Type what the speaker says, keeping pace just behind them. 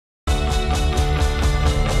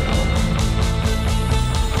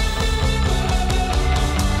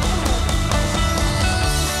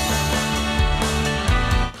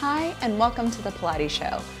welcome to the Pilates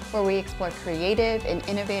Show, where we explore creative and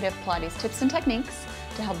innovative Pilates tips and techniques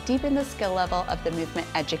to help deepen the skill level of the movement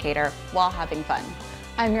educator while having fun.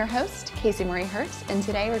 I'm your host, Casey Marie Hertz, and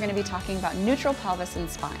today we're going to be talking about neutral pelvis and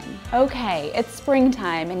spine. Okay, it's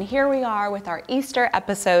springtime, and here we are with our Easter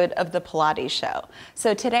episode of the Pilates Show.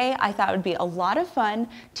 So today I thought it would be a lot of fun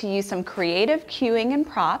to use some creative cueing and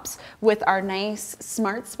props with our nice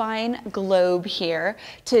Smart Spine globe here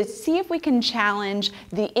to see if we can challenge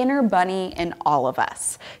the inner bunny in all of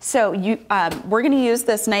us. So we're going to use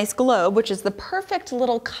this nice globe, which is the perfect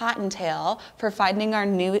little cottontail for finding our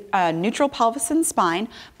neutral pelvis and spine.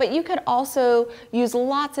 But you could also use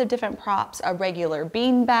lots of different props, a regular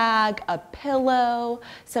bean bag, a pillow.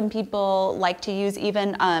 Some people like to use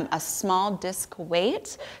even a small disc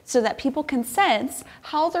weight so that people can sense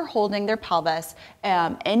how they're holding their pelvis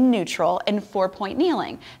in neutral in 4-point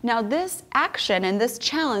kneeling. Now this action and this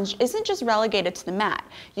challenge isn't just relegated to the mat.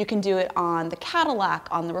 You can do it on the Cadillac,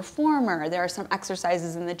 on the reformer. There are some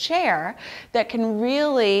exercises in the chair that can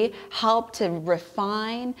really help to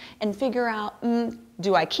refine and figure out,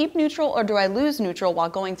 do I keep neutral or do I lose neutral while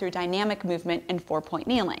going through dynamic movement in 4-point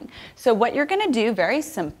kneeling? So what you're going to do very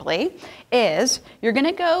simply is you're going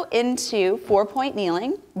to go into 4-point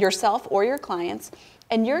kneeling, yourself or your clients,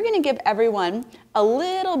 and you're going to give everyone a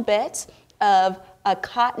little bit of a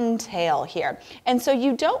cottontail here. And so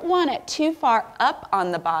you don't want it too far up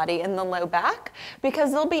on the body in the low back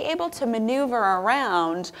because they'll be able to maneuver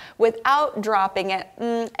around without dropping it,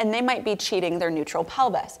 and they might be cheating their neutral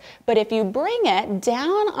pelvis. But if you bring it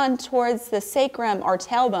down on towards the sacrum or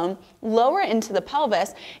tailbone, lower into the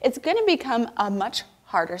pelvis, it's going to become a much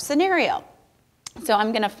harder scenario. So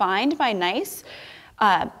I'm going to find my nice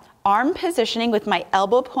arm positioning with my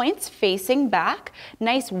elbow points facing back,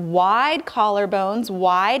 nice wide collarbones,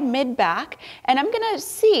 wide mid-back, and I'm gonna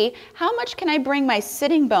see how much can I bring my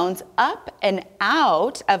sitting bones up and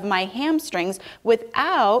out of my hamstrings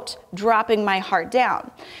without dropping my heart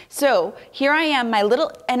down. So here I am, my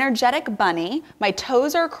little energetic bunny, my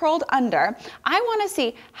toes are curled under. I wanna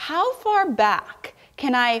see how far back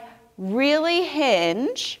can I really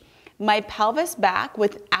hinge my pelvis back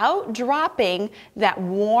without dropping that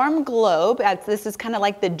warm globe, as this is kind of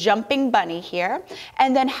like the jumping bunny here.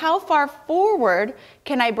 And then how far forward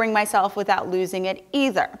can I bring myself without losing it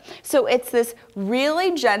either? So it's this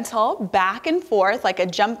really gentle back and forth, like a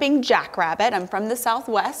jumping jackrabbit. I'm from the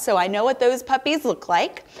Southwest, so I know what those puppies look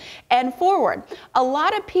like. And forward. A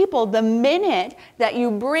lot of people, the minute that you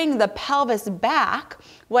bring the pelvis back,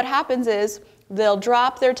 what happens is they'll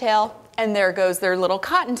drop their tail, and there goes their little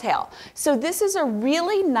cottontail. So this is a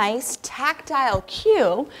really nice tactile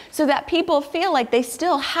cue so that people feel like they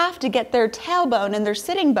still have to get their tailbone and their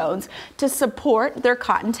sitting bones to support their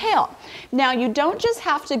cottontail. Now you don't just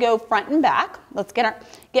have to go front and back. Let's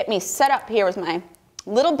get me set up here with my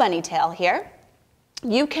little bunny tail here.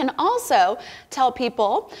 You can also tell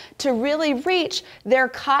people to really reach their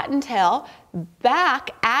cottontail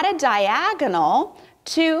back at a diagonal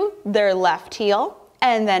to their left heel,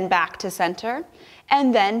 and then back to center,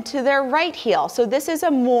 and then to their right heel. So this is a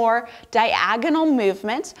more diagonal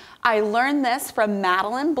movement. I learned this from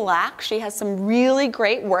Madeline Black. She has some really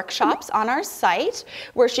great workshops on our site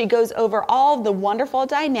where she goes over all the wonderful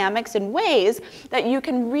dynamics and ways that you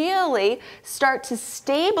can really start to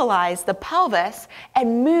stabilize the pelvis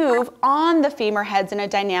and move on the femur heads in a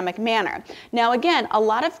dynamic manner. Now again, a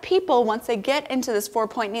lot of people, once they get into this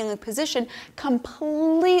 4-point kneeling position,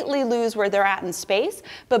 completely lose where they're at in space,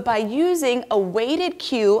 but by using a weighted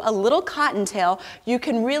cue, a little cottontail, you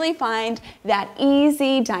can really find that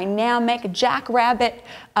easy, dynamic jackrabbit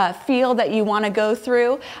feel that you want to go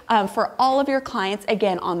through for all of your clients,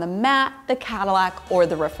 again, on the mat, the Cadillac, or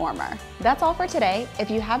the reformer. That's all for today.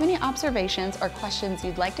 If you have any observations or questions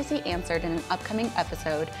you'd like to see answered in an upcoming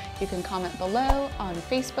episode, you can comment below on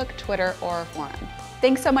Facebook, Twitter, or forum.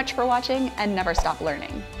 Thanks so much for watching, and never stop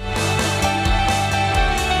learning.